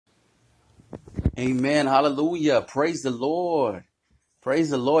Amen. Hallelujah. Praise the Lord. Praise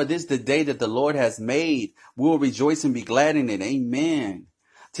the Lord. This is the day that the Lord has made. We will rejoice and be glad in it. Amen.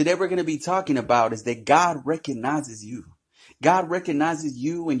 Today we're going to be talking about is that God recognizes you. God recognizes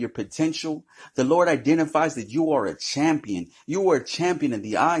you and your potential. The Lord identifies that you are a champion. You are a champion in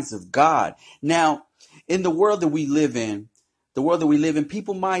the eyes of God. Now, in the world that we live in,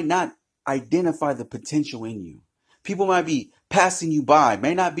 people might not identify the potential in you. People might be passing you by,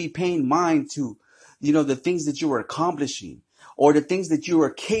 may not be paying mind to, the things that you are accomplishing or the things that you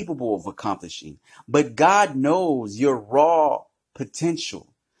are capable of accomplishing. But God knows your raw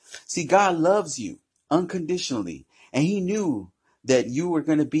potential. See, God loves you unconditionally, and He knew that you were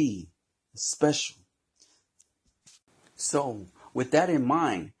going to be special. So, with that in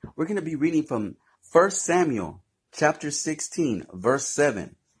mind, we're going to be reading from 1 Samuel chapter 16, verse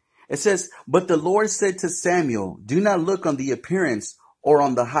 7. It says, "But the Lord said to Samuel, do not look on the appearance or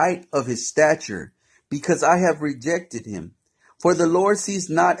on the height of his stature, because I have rejected him. For the Lord sees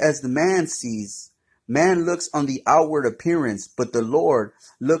not as the man sees. Man looks on the outward appearance, but the Lord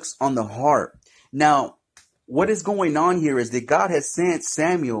looks on the heart." Now, what is going on here is that God has sent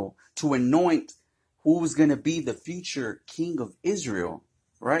Samuel to anoint who was going to be the future king of Israel,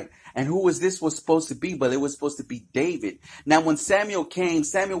 right? And who was supposed to be? But it was supposed to be David. Now, when Samuel came,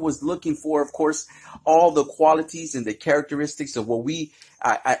 Samuel was looking for, of course, all the qualities and the characteristics of what we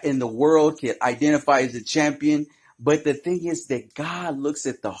in the world can identify as a champion. But the thing is that God looks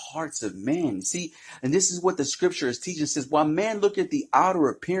at the hearts of men. See, and this is what the scripture is teaching. It says, while man look at the outer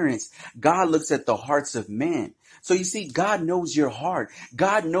appearance, God looks at the hearts of men. So you see, God knows your heart.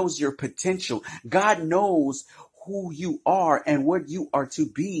 God knows your potential. God knows who you are and what you are to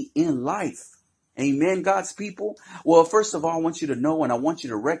be in life. Amen, God's people. Well, first of all, I want you to know and I want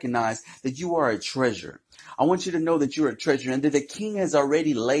you to recognize that you are a treasure. I want you to know that you're a treasure and that the king has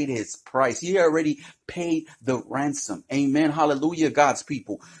already laid his price. He already paid the ransom. Amen. Hallelujah, God's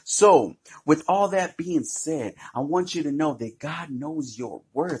people. So with all that being said, I want you to know that God knows your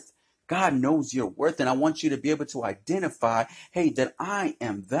worth. God knows your worth, and I want you to be able to identify, hey, that I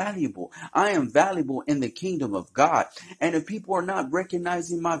am valuable. I am valuable in the kingdom of God. And if people are not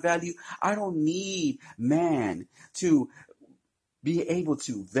recognizing my value, I don't need man to be able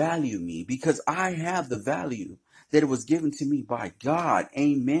to value me because I have the value that it was given to me by God.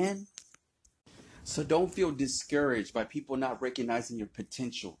 Amen. So don't feel discouraged by people not recognizing your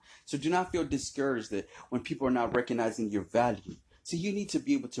potential. So do not feel discouraged that when people are not recognizing your value. So you need to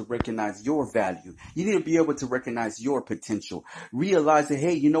be able to recognize your value. You need to be able to recognize your potential. Realize that,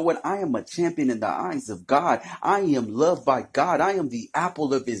 hey, you know what? I am a champion in the eyes of God. I am loved by God. I am the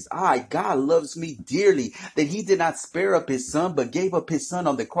apple of his eye. God loves me dearly, that he did not spare up his son, but gave up his son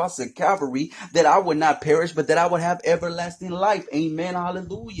on the cross of Calvary, that I would not perish, but that I would have everlasting life. Amen.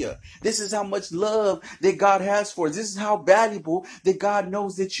 Hallelujah. This is how much love that God has for us. This is how valuable that God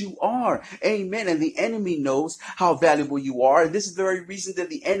knows that you are. Amen. And the enemy knows how valuable you are. And this is the very reason that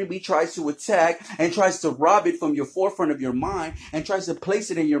the enemy tries to attack and tries to rob it from your forefront of your mind and tries to place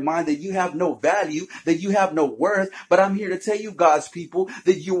it in your mind that you have no value, that you have no worth. But I'm here to tell you, God's people,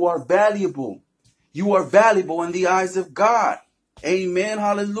 that you are valuable. You are valuable in the eyes of God. Amen.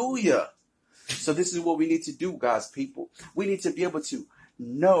 Hallelujah. So this is what we need to do, God's people. We need to be able to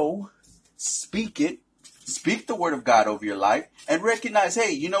know, speak it, speak the word of God over your life, and recognize,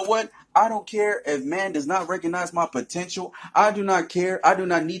 hey, you know what? I don't care if man does not recognize my potential. I do not care. I do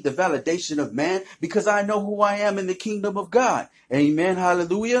not need the validation of man because I know who I am in the kingdom of God. Amen.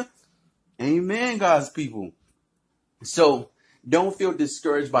 Hallelujah. Amen, God's people. So don't feel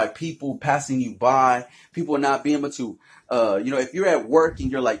discouraged by people passing you by, people not being able to, if you're at work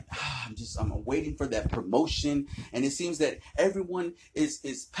and you're like, I'm waiting for that promotion. And it seems that everyone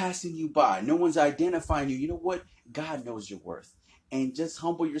is passing you by. No one's identifying you. You know what? God knows your worth. And just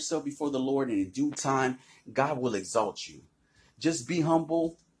humble yourself before the Lord, and in due time, God will exalt you. Just be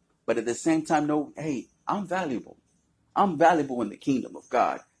humble, but at the same time, know, hey, I'm valuable. I'm valuable in the kingdom of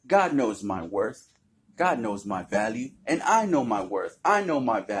God. God knows my worth. God knows my value, and I know my worth. I know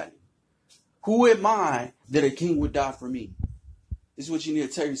my value. Who am I that a king would die for me? This is what you need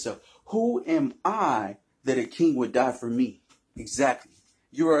to tell yourself. Who am I that a king would die for me? Exactly.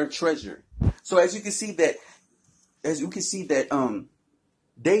 You are a treasure. So as you can see that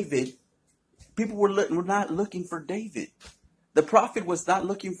David, people were not looking for David. The prophet was not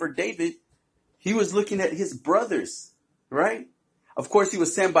looking for David. He was looking at his brothers, right? Of course, he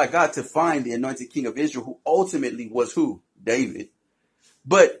was sent by God to find the anointed king of Israel, who ultimately was who? David.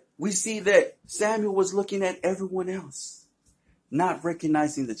 But we see that Samuel was looking at everyone else, not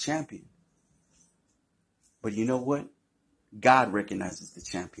recognizing the champion. But you know what? God recognizes the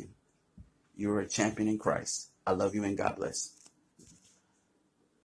champion. you're a champion in Christ. I love you and God bless.